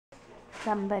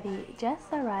Somebody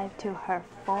just arrived to her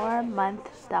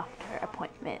 4-month doctor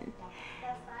appointment.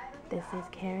 This is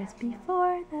Caris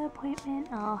before the appointment,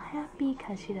 all happy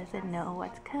because she doesn't know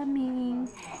what's coming.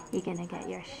 You're gonna get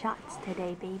your shots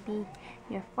today, baby.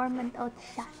 Your 4-month-old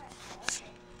shots.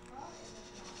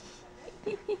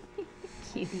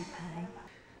 Cutie pie.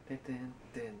 Dun, dun,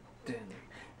 dun, dun.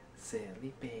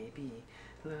 Silly baby,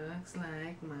 looks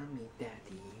like mommy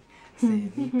daddy. Silly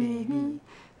baby,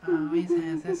 always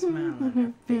has a smile on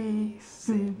her face.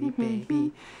 Silly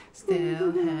baby,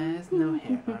 still has no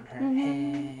hair on her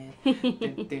head.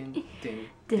 Dun, dun, dun,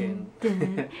 Dun,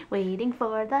 dun. Waiting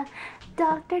for the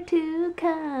doctor to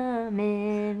come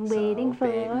in. Waiting so for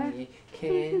baby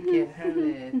can get her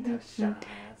little shots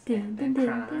and then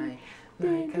cry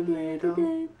like a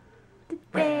little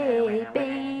baby.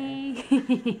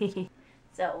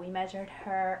 So we measured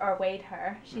her, or weighed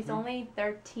her. She's only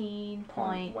 13.12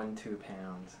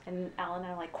 pounds. And Allan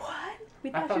and I are like, what?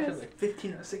 We I thought she was like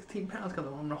 15 or 16 pounds because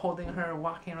I'm holding her,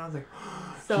 walking around. I was like,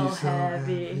 so she's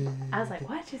heavy. I was like,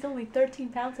 what? She's only 13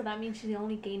 pounds, so that means she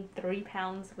only gained 3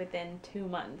 pounds within 2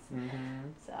 months.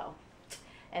 So,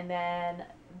 and then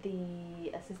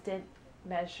the assistant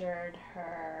measured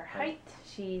her height.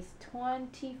 She's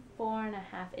 24.5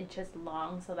 inches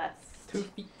long, so that's 2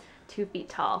 feet. 2 feet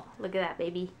tall. Look at that,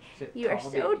 baby. Shit, You are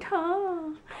tall so baby.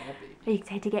 tall. Tall baby. Are you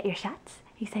excited to get your shots?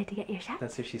 Are you excited to get your shots?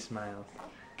 That's if she smiles.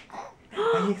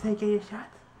 Are you excited to get your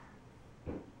shots?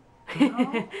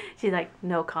 No? She's like,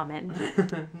 no comment.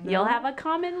 No? You'll have a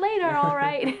comment later, all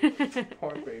right?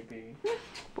 Poor baby.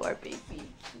 Poor baby.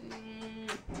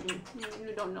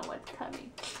 You don't know what's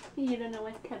coming. You don't know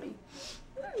what's coming.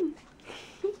 Poor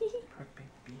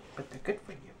baby. But they're good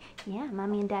for you. Yeah,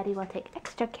 mommy and daddy will take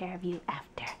extra care of you after.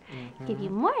 Give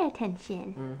you more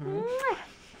attention.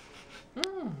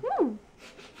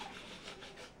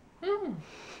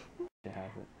 She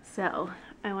has it. So,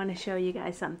 I want to show you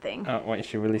guys something. Oh, wait,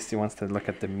 she really still wants to look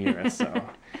at the mirror, so.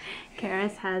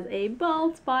 Caris has a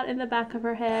bald spot in the back of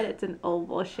her head. It's an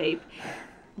oval shape.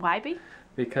 Why, B?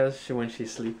 Because when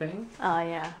she's sleeping. Oh,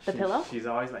 yeah. The pillow? She's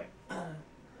always like,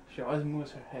 she always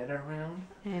moves her head around.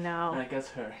 I know. And I guess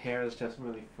her hair is just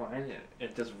really fine.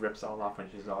 It just rips all off when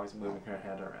she's always moving her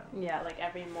head around. Yeah, like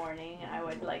every morning I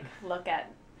would like look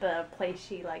at the place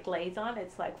she like lays on.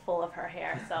 It's like full of her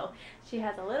hair. So she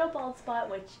has a little bald spot,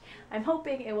 which I'm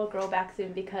hoping it will grow back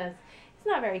soon because it's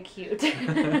not very cute.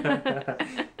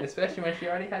 Especially when she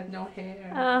already had no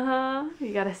hair.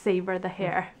 You gotta savor the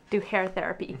hair. Do hair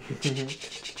therapy.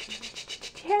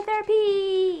 Hair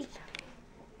therapy!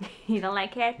 You don't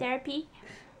like hair therapy?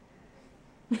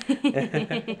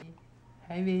 Hi,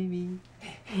 baby.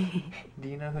 Do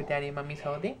you know who Daddy and Mommy's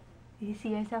holding? Do you see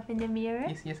yourself in the mirror?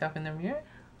 You see yourself in the mirror?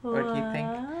 Or do you think,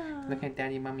 look at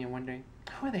Daddy and Mommy and wondering,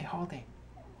 who are they holding?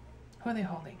 Who are they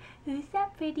holding? Who's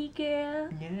that pretty girl?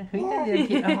 Yeah, who's that little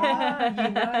kid? Oh, you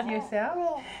know it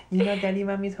yourself? You know Daddy and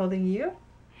Mommy's holding you?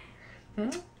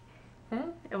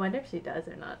 I wonder if she does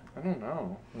or not. I don't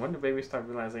know. When do babies start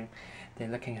realizing they're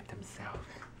looking at themselves?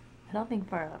 I don't think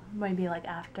for maybe like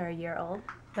after a year old,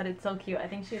 but it's so cute. I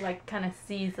think she like kind of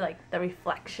sees like the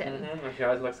reflection. When she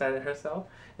always looks at it herself,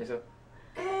 it's so.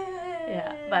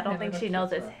 Yeah, but I don't think she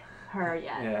knows it's her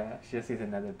yet. Yeah, she just sees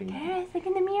another baby. Caris, look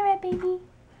in the mirror, baby.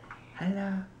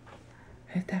 Hello.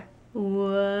 Who's that?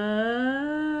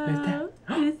 Whoa. Who's that?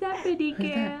 Who's that pretty Who's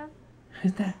girl? that?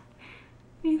 Who's that?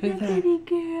 Who's Who's that that? pretty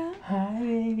girl? Hi,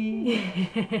 baby.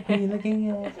 Who are you looking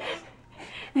at?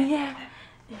 Yeah.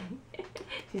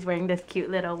 She's wearing this cute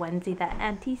little onesie that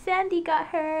Auntie Sandy got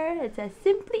her. It says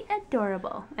Simply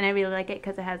Adorable. And I really like it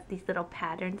because it has these little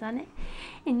patterns on it.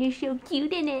 And you're so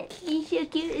cute in it. You're so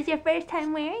cute. It's your first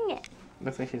time wearing it.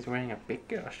 Looks like she's wearing a big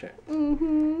girl shirt. A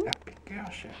big girl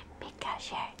shirt. Big girl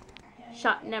shirt.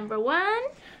 Shot number 1.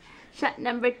 Shot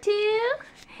number 2.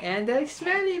 And a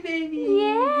smelly baby.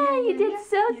 Yeah, you did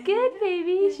so good,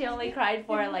 baby. She only cried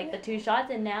for like the 2 shots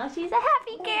and now she's a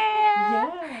happy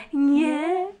girl.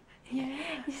 Yeah. Yeah.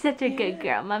 You're such a good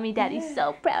girl. Mommy, Daddy's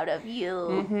so proud of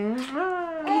you.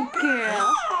 Good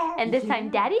girl. And this time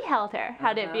Daddy held her.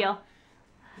 How did it feel?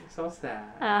 So sad.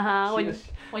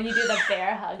 When you do the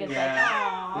bear hug, it's like,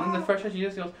 aww. And the first shot she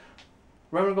just goes,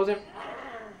 Roman goes in.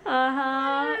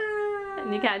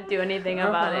 And you can't do anything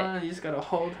about it. You just gotta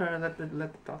hold her and let the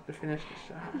doctor finish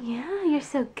the shot. Yeah, you're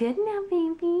so good now,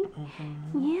 baby.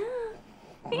 Yeah.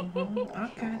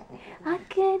 Okay.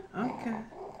 Okay. Okay.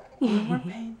 No more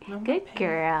pain. No more Good pain.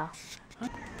 girl.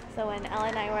 So when Allan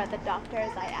and I were at the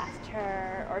doctor's, I asked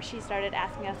her, or she started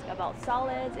asking us about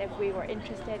solids, if we were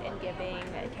interested in giving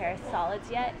Caris solids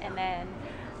yet. And then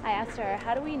I asked her,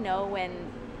 how do we know when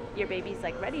your baby's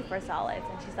like ready for solids.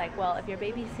 And she's like, well, if your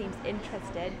baby seems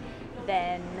interested,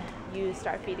 then you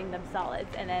start feeding them solids.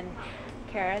 And then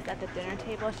Caris at the dinner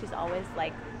table, she's always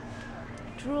like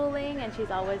drooling, and she's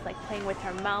always like playing with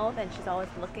her mouth, and she's always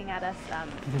looking at us.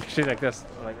 She's like this,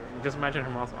 like just imagine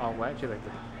her mouth all wet. She's like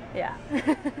this. Yeah.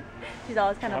 She's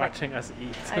always kind of watching us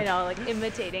eat. I know, like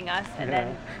imitating us, and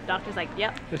then the doctor's like,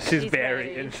 yep. She's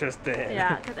very interested.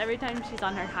 Yeah, because every time she's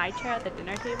on her high chair at the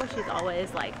dinner table, she's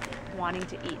always like wanting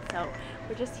to eat. So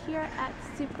we're just here at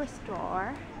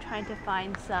Superstore trying to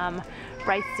find some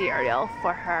rice cereal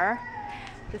for her.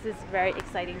 This is very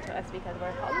exciting to us because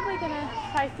we're probably gonna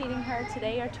try feeding her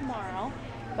today or tomorrow,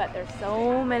 but there's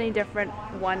so many different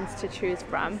ones to choose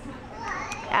from.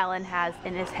 Allan has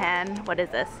in his hand, what is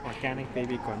this? Organic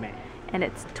baby gourmet. And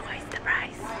it's twice the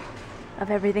price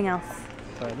of everything else.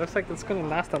 So it looks like it's gonna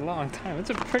last a long time. It's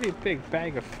a pretty big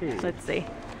bag of food. Let's see.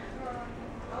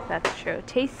 That's true.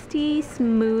 Tasty,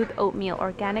 smooth oatmeal,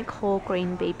 organic whole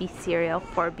grain baby cereal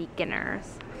for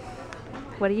beginners.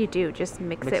 What do? Just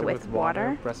mix it with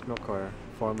water? Breast milk or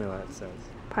formula, it says.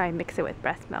 Probably mix it with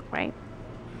breast milk, right?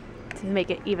 To make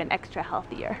it even extra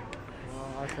healthier.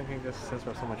 I was thinking this since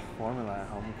there's so much formula at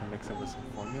home, we can mix it with some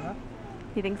formula.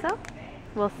 You think so?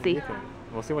 We'll see.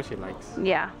 We'll see what she likes.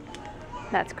 Yeah,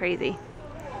 that's crazy.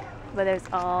 But there's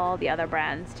all the other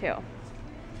brands too.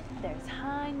 There's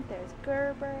Heinz, there's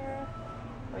Gerber.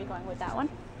 Are you going with that one?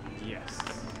 Yes.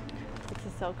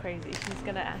 This is so crazy. She's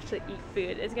gonna actually eat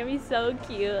food. It's gonna be so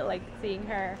cute, like seeing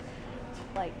her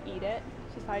like eat it.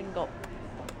 She's probably gonna go.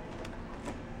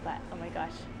 But oh my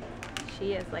gosh.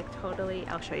 She is like totally,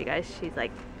 I'll show you guys, she's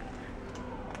like,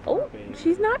 oh,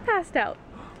 she's not passed out.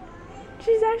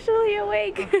 She's actually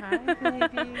awake. Hi,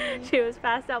 baby. She was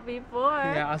passed out before.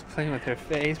 Yeah, I was playing with her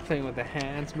face, playing with the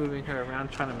hands, moving her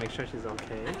around, trying to make sure she's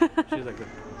okay. She was like,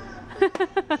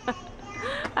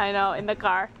 I know, in the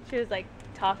car. She was like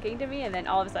talking to me, and then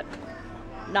all of a sudden,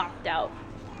 knocked out.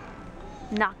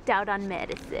 Knocked out on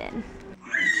medicine.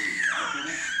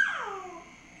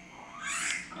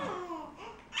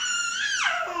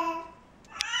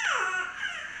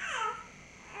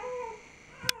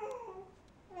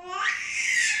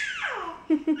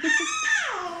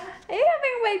 Are you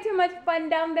having way too much fun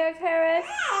down there, Caris?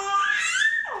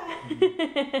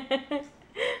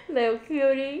 Little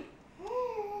cutie.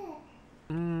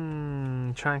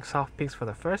 Trying soft peaks for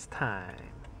the first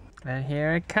time. And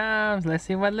here it comes. Let's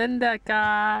see what Linda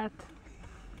got.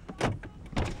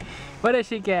 What did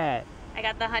she get? I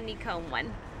got the honeycomb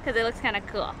one because it looks kind of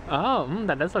cool. Oh,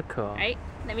 that does look cool. Right?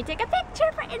 Let me take a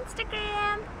picture for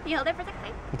Instagram. You hold it for a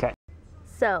second. Okay.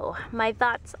 So, my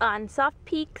thoughts on Soft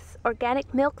Peaks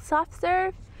organic milk soft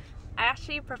serve. I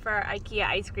actually prefer IKEA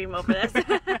ice cream over this.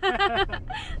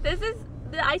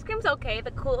 The ice cream's okay.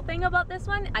 The cool thing about this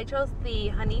one, I chose the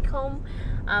honeycomb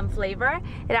flavor.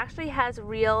 It actually has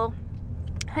real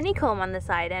honeycomb on the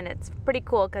side, and it's pretty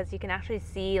cool because you can actually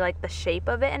see like the shape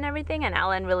of it and everything, and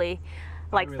Allan really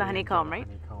likes the honeycomb, right?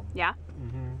 Honeycomb. Yeah.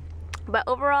 But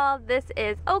overall, this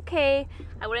is okay.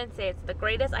 I wouldn't say it's the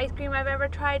greatest ice cream I've ever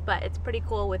tried, but it's pretty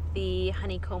cool with the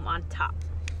honeycomb on top.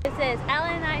 This is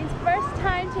Allan I's first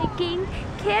time taking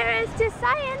Caris to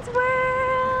Science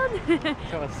World.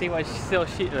 So let's see what she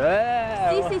See?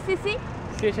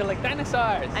 See, she like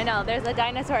dinosaurs. I know, there's a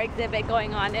dinosaur exhibit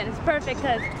going on, and it's perfect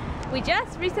because we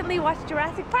just recently watched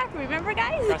Jurassic Park, remember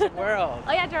guys? Jurassic World.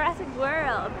 Oh yeah, Jurassic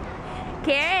World.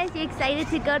 Caris, you excited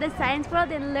to go to Science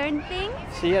World and learn things?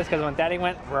 She is, because when Daddy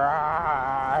went,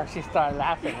 "Rawr," she started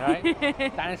laughing, right?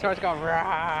 Dinosaurs go,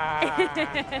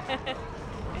 "Rawr."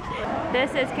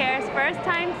 This is Caris' first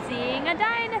time seeing a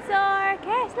dinosaur.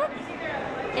 Caris, look.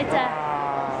 It's a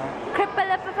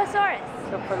Crippoliphosaurus.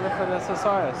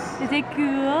 Crippoliphosaurus. Is it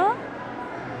cool?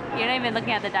 You're not even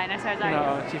looking at the dinosaurs, are you?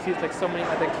 No, she sees like so many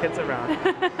other kids around.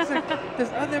 It's like,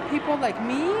 there's other people like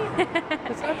me?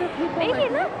 There's other people Baby,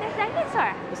 like look, there's a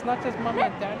dinosaur. It's not just Mama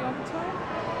and Daddy all the time?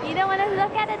 You don't want to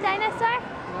look at a dinosaur?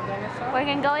 No dinosaur? We're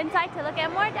going to go inside to look at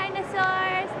more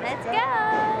dinosaurs. Let's go.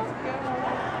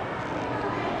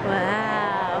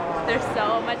 Wow. There's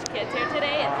so much kids here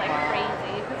today. It's like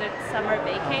crazy because it's summer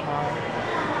vacay.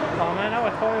 Oh man, I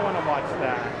would totally want to watch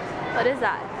that. What is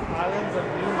that? Islands of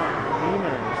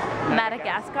Lemurs.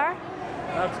 Madagascar?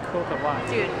 That's cool to watch.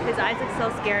 Dude, his eyes look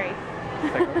so scary.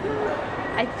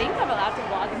 I think I'm allowed to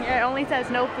vlog in here. It only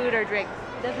says no food or drink.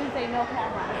 It doesn't say no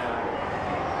camera.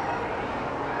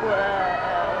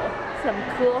 Whoa. Some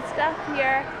cool stuff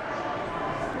here.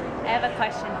 I have a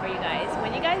question for you guys.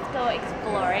 When you guys go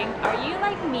exploring, are you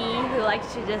like me who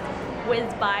likes to just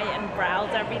whiz by and browse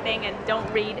everything and don't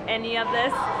read any of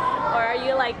this? Or are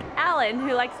you like Allan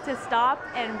who likes to stop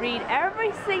and read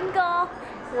every single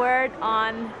word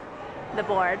on the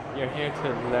board. You're here to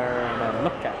learn and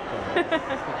look at them.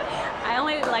 I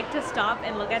only like to stop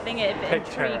and look at things if it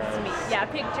intrigues me. Yeah,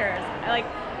 pictures. I like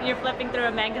when you're flipping through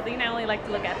a magazine, I only like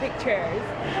to look at pictures.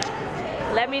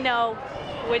 Let me know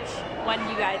which one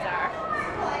you guys are.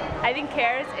 I think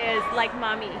Caris is like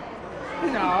mommy.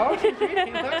 No, she's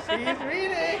reading. Look, she's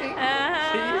reading.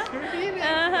 She's reading.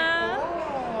 Oh.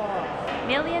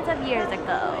 Millions of years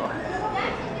ago.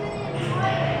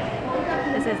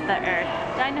 This is the Earth.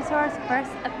 Dinosaurs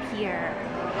first appear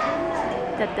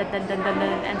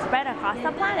and spread across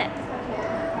the planet.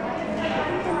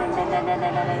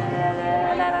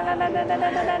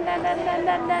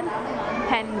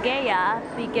 Pangea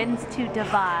begins to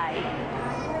divide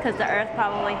because the Earth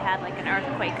probably had like an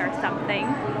earthquake or something.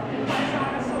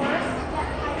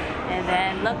 And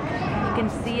then look, you can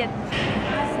see it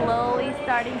slowly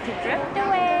starting to drift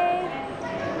away.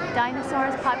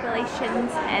 Dinosaurs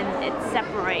populations and it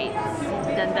separates.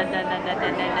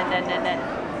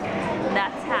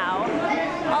 That's how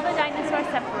all the dinosaurs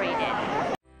separated.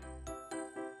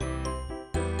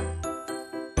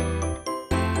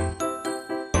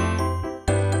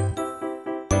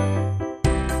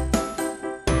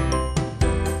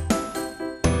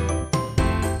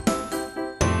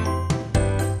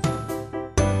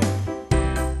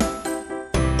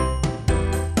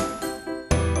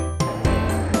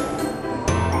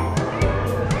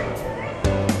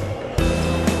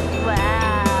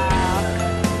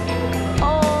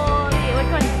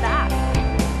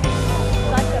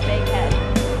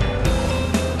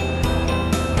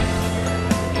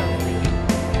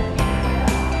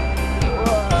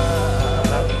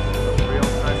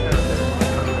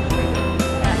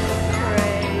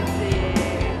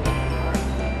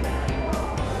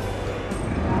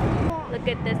 Look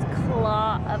at this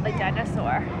claw of a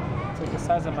dinosaur. It's like the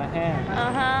size of my hand.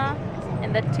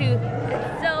 And the tooth is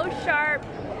so sharp.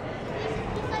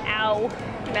 Ow.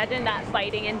 Imagine that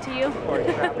biting into you. Or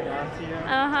grabbing onto you.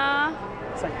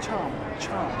 It's like chomp,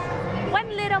 chomp.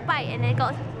 One little bite and it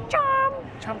goes chomp.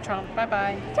 Chomp, chomp,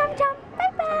 bye-bye. Chomp, chomp,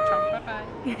 bye-bye. Chomp,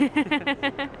 chomp,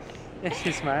 bye-bye. Is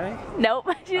she smiling? Nope.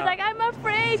 She's like, I'm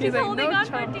afraid. She's like, holding on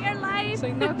for dear life. She's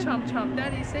like, no chomp, chomp.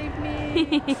 Daddy, save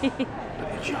me.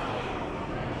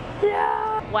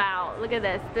 Yeah. Wow, look at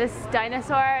this. This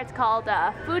dinosaur, it's called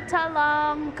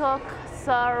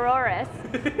Futalongcosaurus.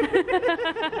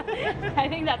 I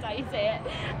think that's how you say it.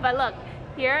 But look,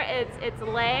 here it's its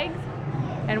legs,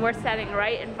 and we're standing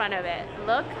right in front of it.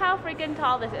 Look how freaking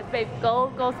tall this is. Babe,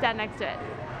 go stand next to it.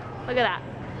 Look at that.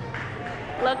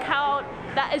 Look how,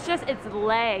 that is just its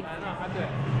legs. I know, I'll do it.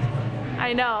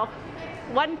 I know.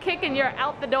 One kick and you're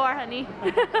out the door, honey.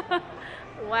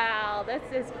 Wow, this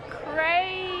is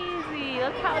crazy.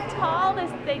 Look how tall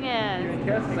this thing is.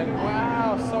 Caris is like,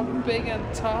 wow, so big and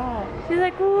tall. She's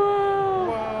like, whoa.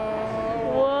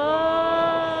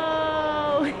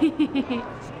 Whoa. Whoa.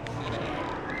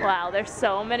 Wow, there's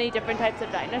so many different types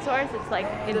of dinosaurs. It's like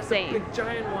insane. There's a big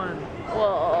giant one.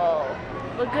 Whoa.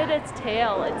 Look at its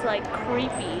tail. It's like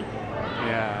creepy.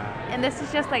 Yeah. And this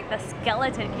is just like the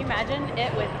skeleton. Can you imagine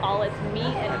it with all its meat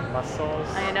and muscles?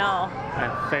 I know.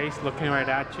 And face looking right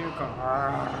at you. Go,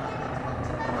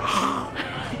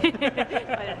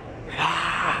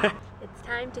 It's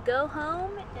time to go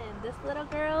home, and this little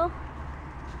girl,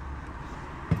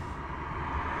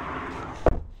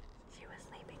 she was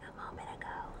sleeping a moment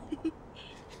ago.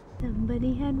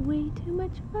 Somebody had way too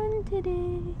much fun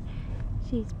today.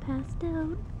 She's passed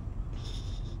out.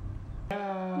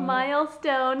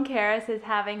 Milestone, Caris is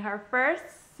having her first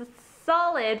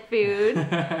solid food.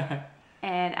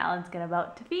 And Allan's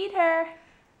about to feed her.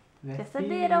 Just a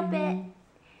little bit.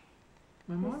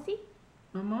 Mama? See?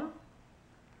 Mama?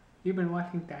 You've been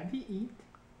watching Daddy eat?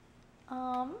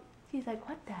 She's like,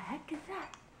 what the heck is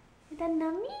that? Is that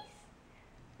nummies?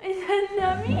 Is that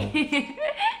nummy?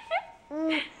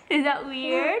 Is that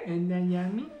weird? Isn't that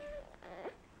yummy?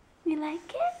 You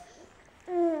like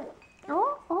it?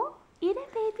 Oh, eat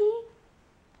it, baby.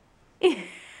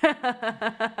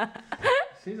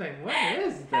 She's like, what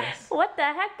is this? What the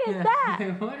heck is that?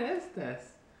 What is this?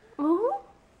 Ooh,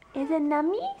 is it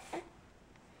nummies?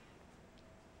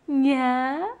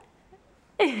 Yeah.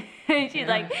 She's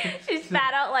like, she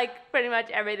spat out like pretty much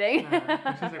everything. She's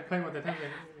like playing with the tongue.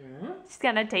 She's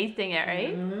kind of tasting it,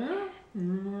 right?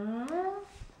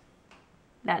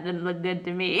 That didn't look good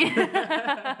to me.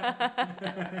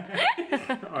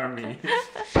 Or me.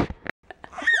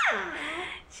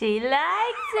 She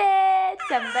likes it.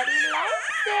 Somebody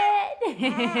likes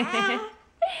it.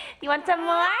 You want some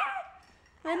more?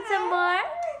 Want some more?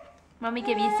 Mommy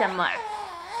give you some more.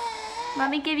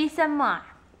 Mommy give you some more.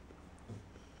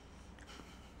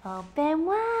 Open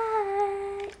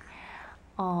wide.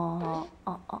 Oh.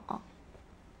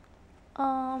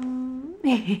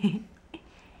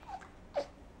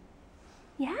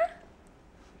 Yeah?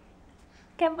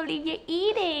 Can't believe you're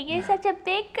eating. You're such a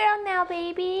big girl now,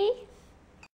 baby.